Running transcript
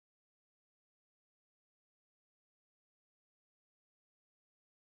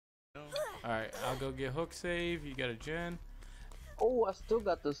Alright, I'll go get hook save. You got a gen. Oh, I still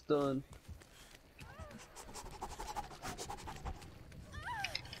got the stun.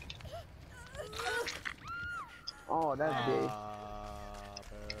 Oh, that's big. Bro.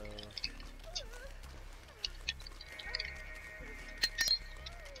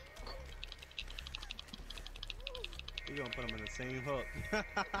 We gonna put him in the same hook.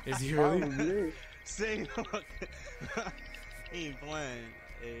 Is he really? Same hook. He ain't playing.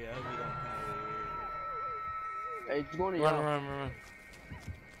 Hey, I hope he don't play. Hey, it's going to Run.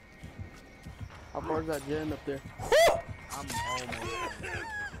 How far is that gen up there? I'm almost.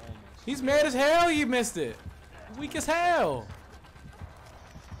 He's mad as hell. You missed it. Weak as hell.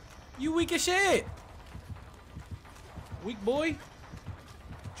 You weak as shit. Weak boy.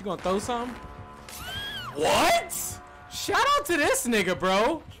 You gonna throw something? What? Shout out to this nigga,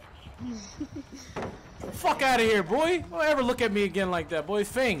 bro. Fuck out of here, boy. Don't ever look at me again like that, boy.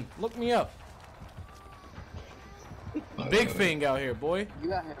 Fing, look me up. Big Fing out here, boy. You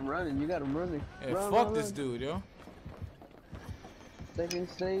got him running. You got him running. Yeah, run, fuck run, this run. dude, yo. Second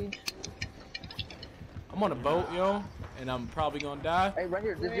stage. I'm on a boat, yo, and I'm probably gonna die. Hey, right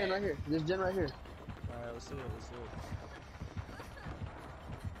here. This gen right here. This gen right here. Alright, let's do it.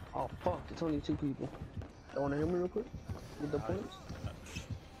 Oh, fuck. It's only 2 people. You wanna hear me real quick? With the points?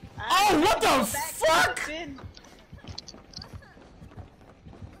 Oh, what the fuck?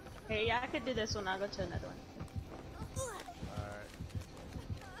 Hey, yeah, I could do this one. I'll go to another one. Alright.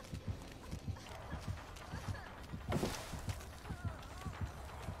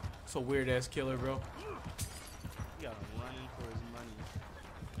 It's a weird ass killer, bro. He got him running for his money.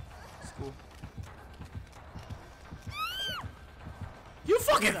 It's cool. You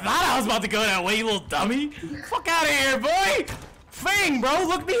fucking thought I was about to go that way, you little dummy. Fuck out of here, boy. Fang, bro,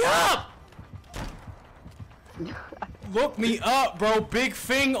 look me up. Look me up, bro. Big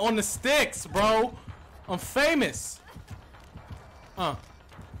Fing on the sticks, bro. I'm famous.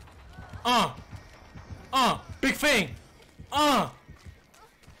 Big Fing.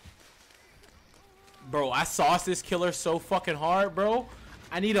 Bro, I sauced this killer so fucking hard, bro.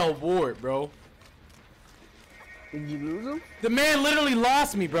 I need an award, bro. Did you lose him? The man literally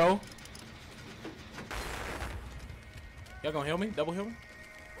lost me, bro. Y'all gonna heal me? Double heal me?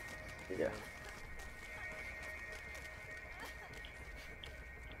 Yeah.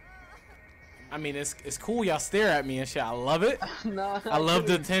 I mean, it's cool y'all stare at me and shit. I love it. Nah, I love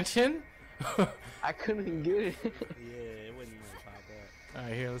the attention. I couldn't get it. Yeah, it wouldn't even pop up.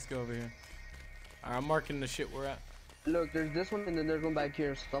 Alright, here, let's go over here. Alright, I'm marking the shit we're at. Look, there's this one and then there's one back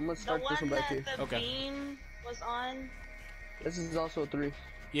here. So I'm gonna The start this one one back here. that the Okay. beam was on. This is also a 3.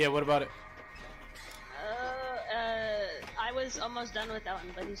 Yeah, what about it? I was almost done with that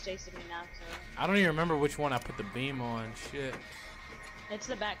one, but he's chasing me now, so. I don't even remember which one I put the beam on. Shit. It's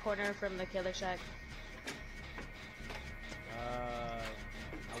the back corner from the killer shack. I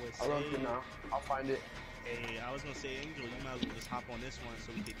would I love say. you now. I'll find it. Hey, I was gonna say, Angel, you might as well just hop on this one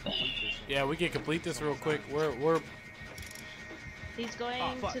so we can complete this one. Yeah, we can complete this real quick. We're He's going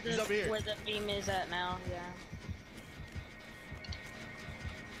Oh, fuck, to he's over here. where the beam is at now, yeah.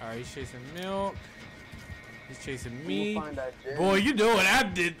 alright, he's chasing milk. He's chasing We'll me. find that gen. Boy, you know what I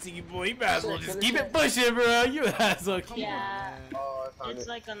did to you, boy. You might as well just keep it pushing, bro. You might as well keep Yeah, Oh, I found it's it.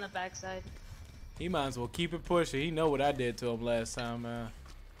 like on the backside. He might as well keep it pushing. He know what I did to him last time, man.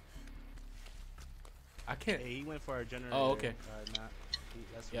 I can't. Hey, he went for our generator. Oh, okay.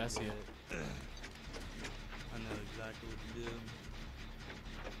 That's Yeah, I what see he it. did. I know exactly what to do.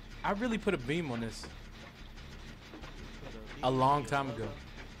 I really put a beam on this Put a beam long in time your ago. logo.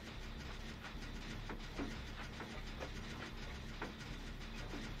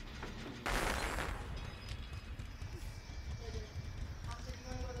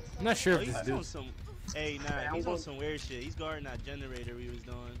 I'm not sure Oh, if this he's on dude. some. Hey, nah, he's on some weird shit. He's guarding that generator we was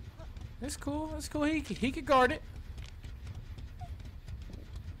doing. It's cool. It's cool. He could guard it.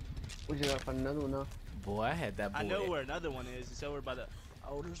 We just gotta find another one now. Boy, I had that boy. I know where another one is. So we're about to.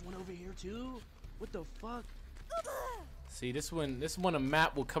 Oh, there's one over here too. What the fuck? See, this one a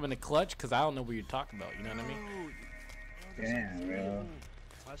map will come in the clutch because I don't know what you're talking about. You know what I mean? Damn, bro.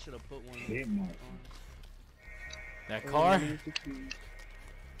 I should have put one. Hit mark. That car.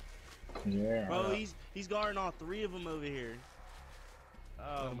 Yeah. Bro, he's guarding all 3 of them over here.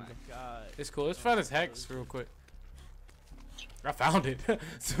 Oh my god. It's cool. Let's find his hex real quick. I found it as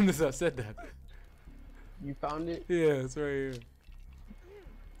soon as I said that. You found it? Yeah, it's right here.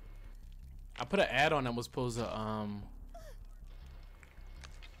 I put an add-on that was supposed to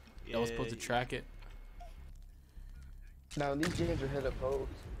that was supposed to track it. Now these gens are hit up hoes.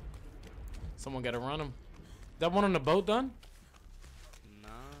 Someone got to run them. That one on the boat done? Nah.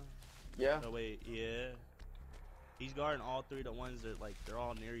 Yeah. Oh wait, yeah. He's guarding all three. The ones that like they're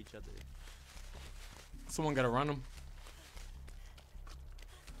all near each other. Someone gotta run him.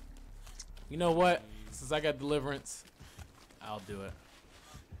 You know what? Since I got deliverance, I'll do it.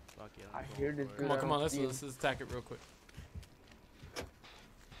 Fuck yeah. I hear this. Come on, come on. Let's attack it real quick.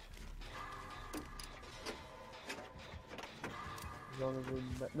 No,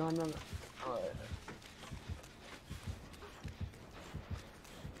 no, no. Alright.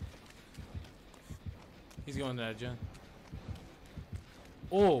 He's going to that gen.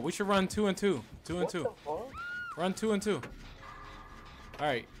 Oh, we should run 2 and 2. 2 and 2. Run 2 and 2.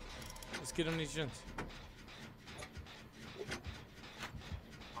 Alright. Let's get on these gens.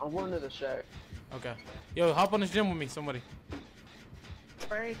 I'm going to the shack. Okay. Yo, hop on this gym with me, somebody.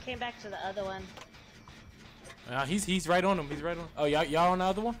 Or he came back to the other one. He's right on him. He's right on. Oh, y'all on the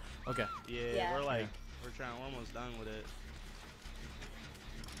other one? Okay. Yeah, we're like we're almost done with it.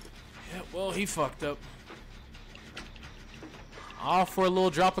 Yeah, well, he fucked up. All for a little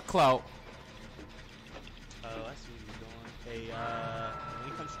drop of clout. Oh, I see where you're going. Hey, when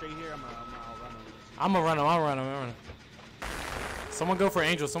you come straight here, I'm gonna run him. I'm gonna run him. Someone go for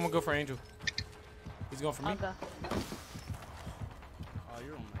Angel. Someone go for Angel. He's going for me. I'll go. Oh,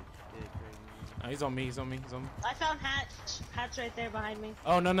 you're on my dick right now. Nah, he's on me. He's on me. He's on me. I found Hatch. Hatch right there behind me.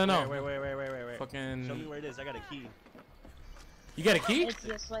 Oh, no. Wait. Fucking. Show me where it is. I got a key. You got a key? It's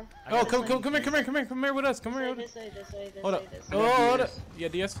this way. Oh, This come way. here with us. Come here. This way, this way, this Hold way, up. this way. Oh, hold up. Yeah,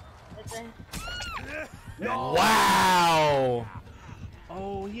 DS. This way. Wow.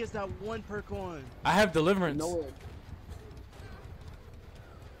 Oh, he has that one perk on. I have deliverance. No way.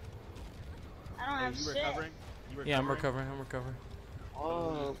 I don't Hey, have you shit. recovering? Yeah, I'm recovering.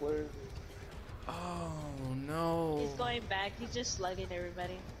 Oh, where? Oh, no. He's going back. He's just slugging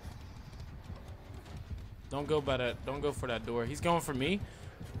everybody. Don't go by that. Don't go for that door. He's going for me.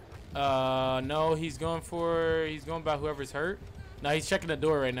 No, he's going by whoever's hurt. No, he's checking the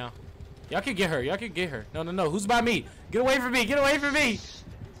door right now. Y'all can get her. No. Who's by me? Get away from me.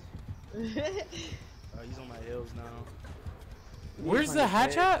 Oh, he's on my heels now. Where's the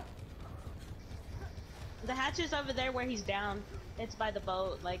hatch at? The hatch is over there where he's down. It's by the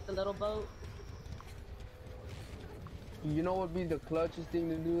boat, like the little boat. You know what would be the clutchest thing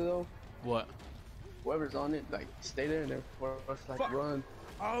to do though? What? Whoever's on it, like stay there and then for us like Fuck. run.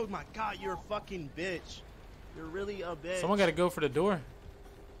 Oh my god, you're a fucking bitch. You're really a bitch. Someone gotta go for the door.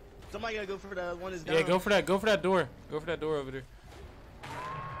 Somebody gotta go for the one that's down. Yeah, go for that. Go for that door. Go for that door over there.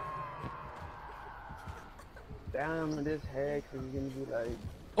 Damn, this hex is gonna be like.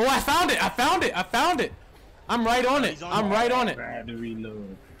 Oh, I found it. I'm right on it. I'm right on it. I had to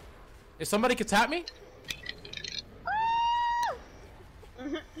reload. If somebody could tap me.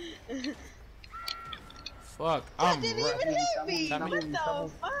 Fuck. I'm Didn't right. even hit me. Tap me. What the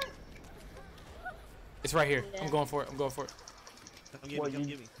fuck? It's right here. I'm going for it. Come get What, me, come you-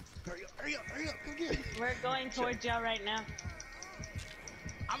 get me. Hurry up, come get me. We're going towards y'all right now.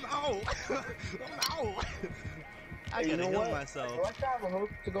 I'm out. I'm out. I Hey, you gotta know heal what? myself. Do I still have a hook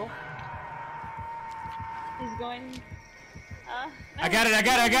to go? He's going. No. I got it.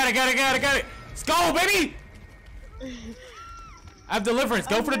 Let's go, baby. I have deliverance.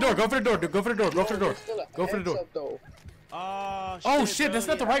 Go for the door. Go for the door. Go for the door. Go for the door. Go for the door. Though. Oh shit, bro, that's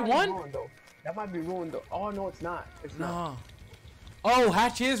not the yeah. right one? Ruined, though. That might be ruined though. Oh no, it's not. It's not. No. Oh,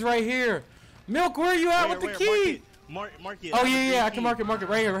 hatch is right here. Milk, where are you at with the key? Mark it. Oh yeah, I can mark it. Right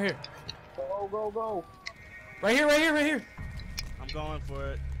here. Go. Right here. I'm going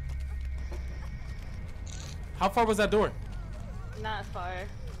for it. How far was that door? Not far.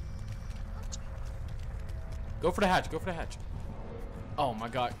 Go for the hatch. Oh my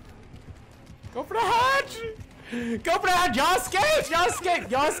god. Go for the hatch. Y'all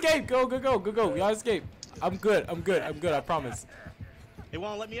escape. Go. Y'all escape. I'm good. I promise. It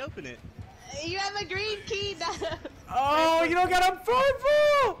won't let me open it. You have a green key now. Oh, you don't got a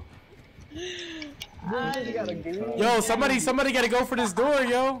purple. You got a green. Yo, somebody gotta go for this door,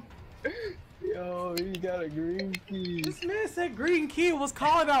 yo. Yo, he got a green key. This man said green key was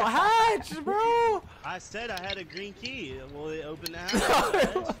calling out hatch, bro. I said I had a green key. Will it open the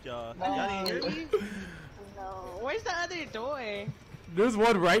house? Y'all didn't hear me? No. Where's the other door? There's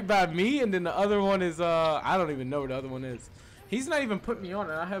one right by me, and then the other one is I don't even know where the other one is. He's not even putting me on,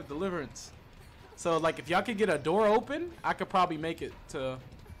 and I have deliverance. So like, if y'all could get a door open, I could probably make it to.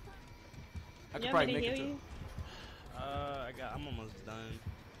 I could You want probably me to make it heal to. you? I'm almost done.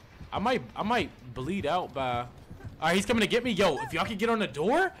 I might bleed out by. All right, he's coming to get me. Yo, if y'all could get on the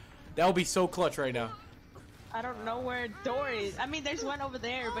door, that would be so clutch right now. I don't know where door is. I mean, there's one over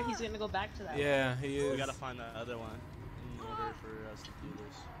there, but he's gonna go back to that. Yeah, he is. We gotta find the other one in order for us to do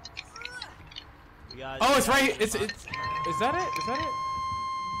this. Oh, it's right here. It's. Is that it? Is that it?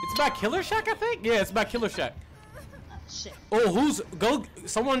 It's about Killer Shack, I think. Yeah, it's about Killer Shack. Shit. Oh,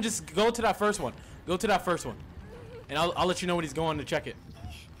 someone just go to that first one. Go to that first one, and I'll let you know when he's going to check it.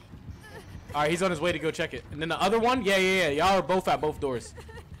 All right, he's on his way to go check it. And then the other one, yeah. Y'all are both at both doors.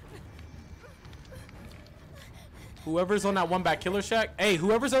 Whoever's on that one back Killer Shack. Hey,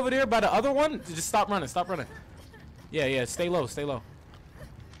 whoever's over there by the other one, just stop running. Stop running. Yeah. Stay low. Stay low.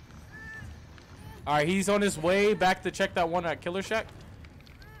 All right, he's on his way back to check that one at Killer Shack.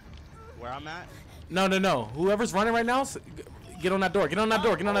 Where I'm at? No. Whoever's running right now, get on that door. Get on that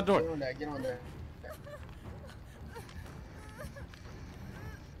door. Get on that door. Get on there.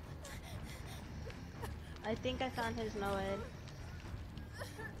 I think I found his Noed.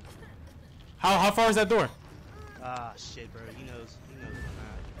 How far is that door? Ah, shit, bro. He knows where I'm at.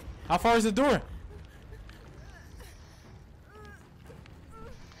 How far is the door?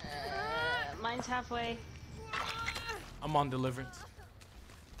 Mine's halfway. I'm on deliverance.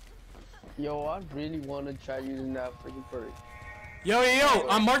 Yo, I really want to try using that freaking furry. Yo.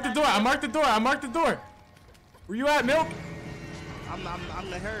 I marked the door. I marked the door. Where you at, Milk? I'm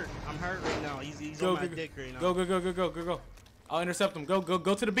hurt. I'm hurt right now. He's Go, on my go, dick right now. Go. I'll intercept him. Go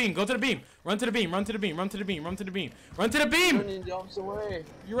to the beam. Go to the beam. Run to the beam. Run to the beam. Run to the beam. Run to the beam. Run to the beam. Running jumps away.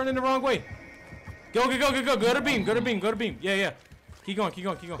 You're running the wrong way. Go. Go to the beam. Go to the beam. Yeah. Keep going. He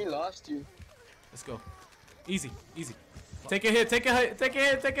lost you. Let's go. Easy. Take a hit.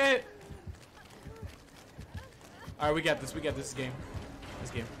 All right, we got this. This game.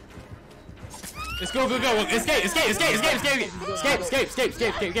 Let's go. Escape.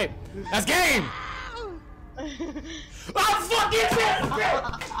 That's game. I'm fucking pissed.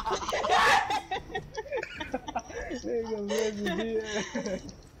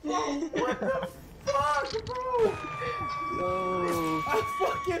 What the fuck, bro? No. I'm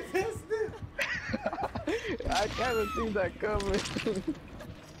fucking pissed. I kind of seen that coming.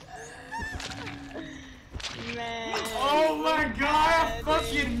 Man. Oh my god, I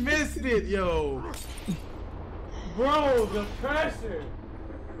fucking missed it, yo. Bro, the pressure.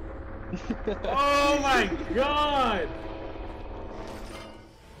 Oh my god.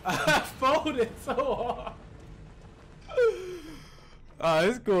 I folded so hard.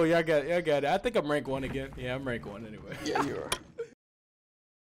 It's cool. Y'all got it. I think I'm rank 1 again. Yeah, I'm rank 1 anyway. Yeah, you are.